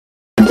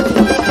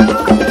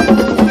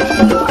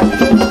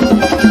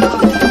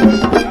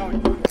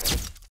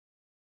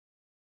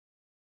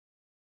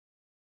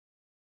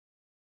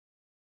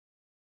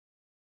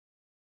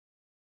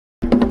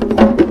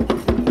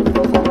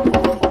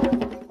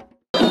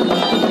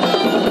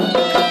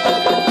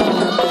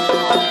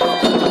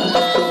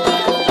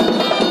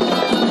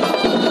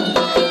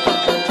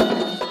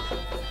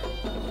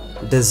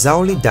The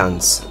Zaouli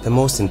dance, the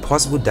most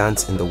impossible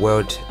dance in the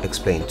world,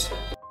 explained.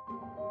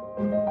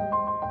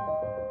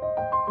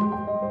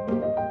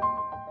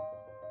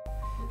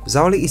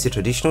 Zaouli is a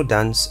traditional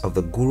dance of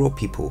the Guro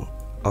people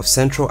of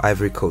central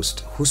Ivory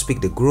Coast who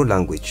speak the Guro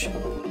language.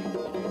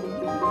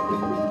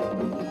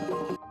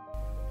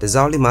 The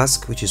Zaouli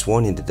mask, which is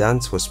worn in the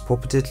dance, was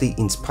purportedly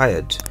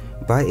inspired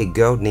by a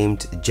girl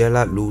named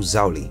Djela Lou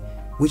Zaouli,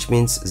 which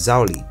means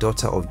Zaouli,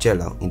 daughter of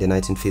Djela, in the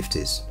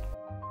 1950s.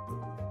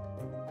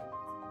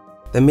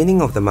 The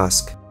meaning of the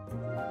mask.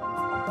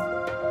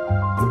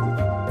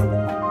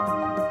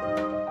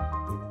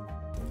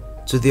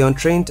 To the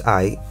untrained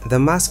eye, the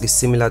mask is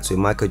similar to a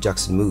Michael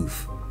Jackson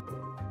move.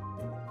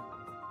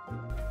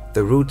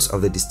 The roots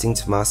of the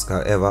distinct mask,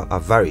 however, are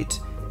varied,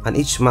 and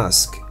each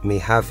mask may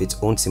have its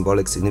own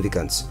symbolic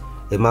significance.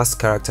 A masked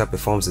character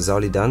performs the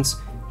Zaouli dance,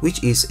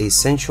 which is a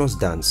sensuous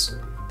dance.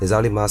 The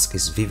Zaouli mask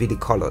is vividly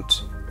colored.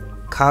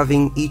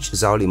 Carving each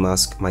Zaouli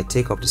mask might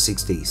take up to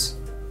 6 days.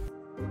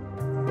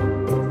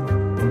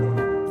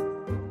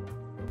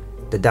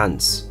 The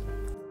dance.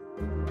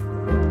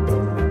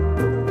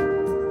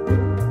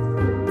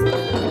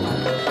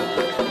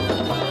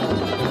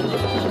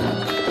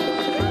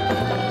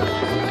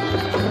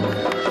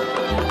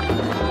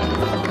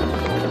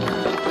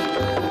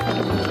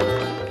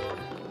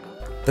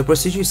 The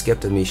procedure is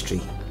kept a mystery,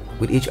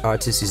 with each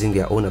artist using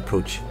their own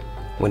approach.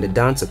 When the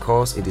dance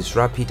occurs, it is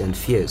rapid and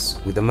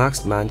fierce, with the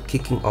masked man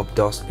kicking up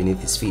dust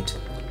beneath his feet.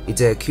 It's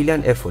a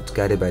Herculean effort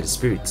guided by the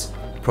spirits,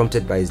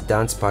 prompted by his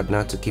dance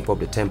partner to keep up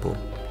the tempo.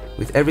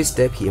 With every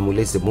step, he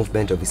emulates the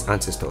movement of his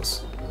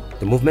ancestors.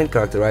 The movement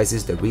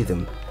characterizes the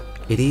rhythm.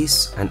 It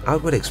is an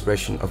outward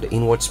expression of the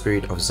inward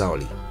spirit of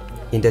Zaouli.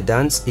 In the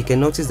dance, you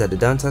can notice that the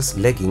dancer's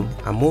leggings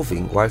are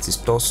moving whilst his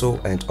torso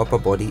and upper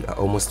body are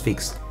almost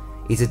fixed.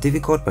 It's a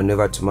difficult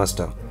maneuver to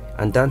master,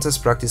 and dancers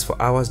practice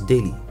for hours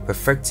daily,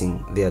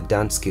 perfecting their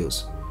dance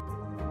skills.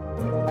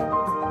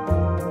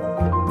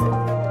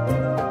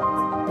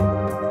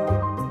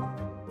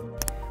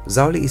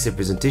 Zaouli is a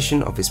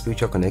representation of a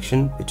spiritual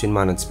connection between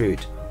man and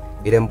spirit.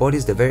 It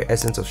embodies the very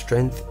essence of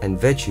strength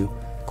and virtue,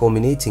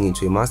 culminating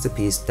into a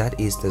masterpiece that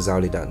is the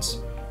Zaouli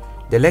dance.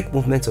 The leg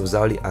movements of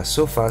Zaouli are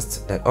so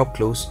fast that up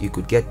close you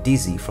could get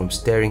dizzy from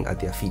staring at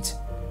their feet.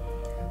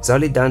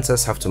 Zaouli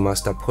dancers have to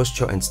master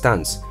posture and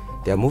stance.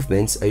 Their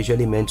movements are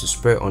usually meant to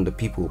spur on the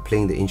people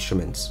playing the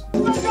instruments.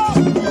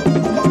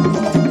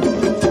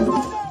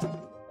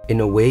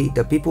 In a way,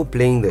 the people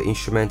playing the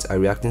instruments are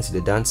reacting to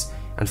the dance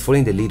and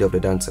following the lead of the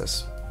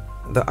dancers.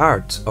 The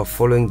art of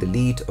following the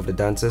lead of the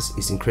dancers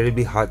is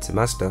incredibly hard to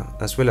master,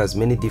 as well as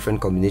many different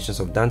combinations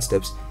of dance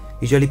steps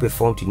usually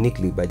performed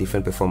uniquely by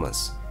different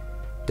performers.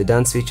 The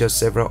dance features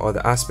several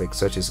other aspects,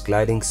 such as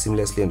gliding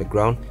seamlessly on the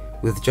ground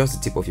with just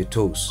the tip of your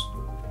toes.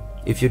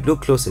 If you'd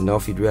look close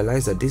enough, you'd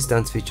realize that this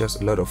dance features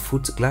a lot of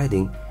foot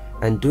gliding,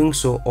 and doing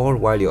so all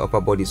while your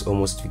upper body is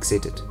almost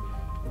fixated.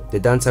 The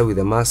dancer with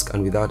a mask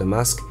and without a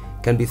mask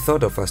can be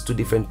thought of as two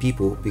different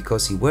people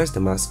because he wears the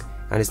mask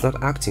and is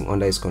not acting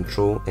under his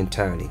control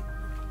entirely.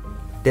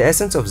 The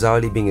essence of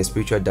Zaouli being a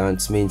spiritual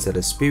dance means that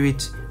the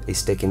spirit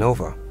is taking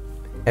over.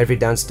 Every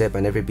dance step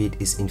and every beat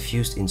is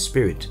infused in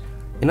spirit.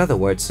 In other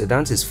words, the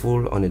dance is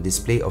full on a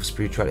display of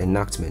spiritual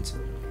enactment.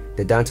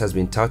 The dance has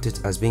been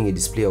touted as being a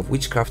display of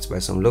witchcraft by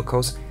some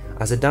locals,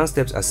 as the dance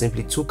steps are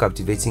simply too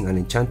captivating and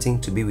enchanting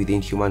to be within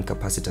human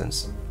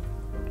capacitance.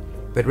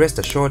 But rest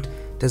assured,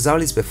 the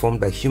Zaouli is performed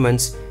by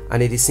humans,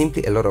 and it is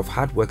simply a lot of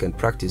hard work and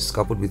practice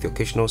coupled with the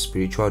occasional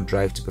spiritual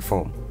drive to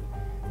perform.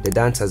 The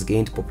dance has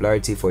gained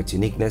popularity for its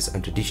uniqueness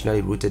and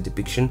traditionally rooted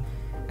depiction,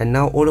 and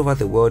now all over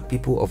the world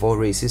people of all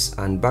races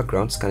and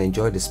backgrounds can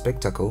enjoy the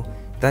spectacle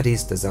that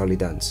is the Zaouli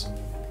dance.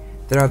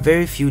 There are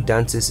very few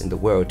dances in the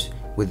world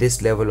with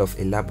this level of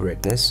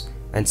elaborateness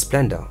and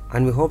splendor,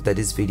 and we hope that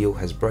this video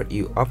has brought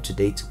you up to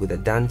date with the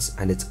dance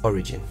and its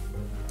origin.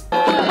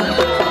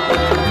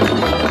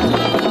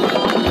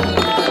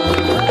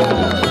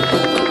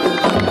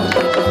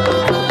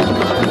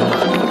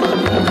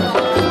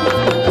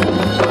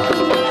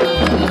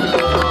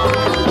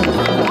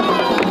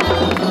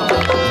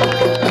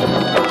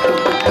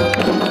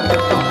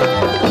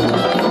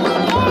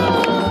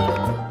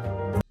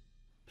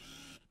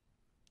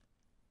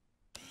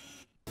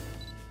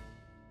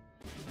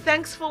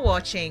 Thanks for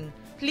watching.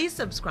 Please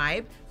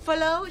subscribe,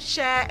 follow,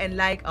 share and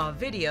like our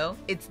video.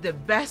 It's the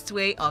best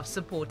way of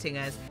supporting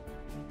us.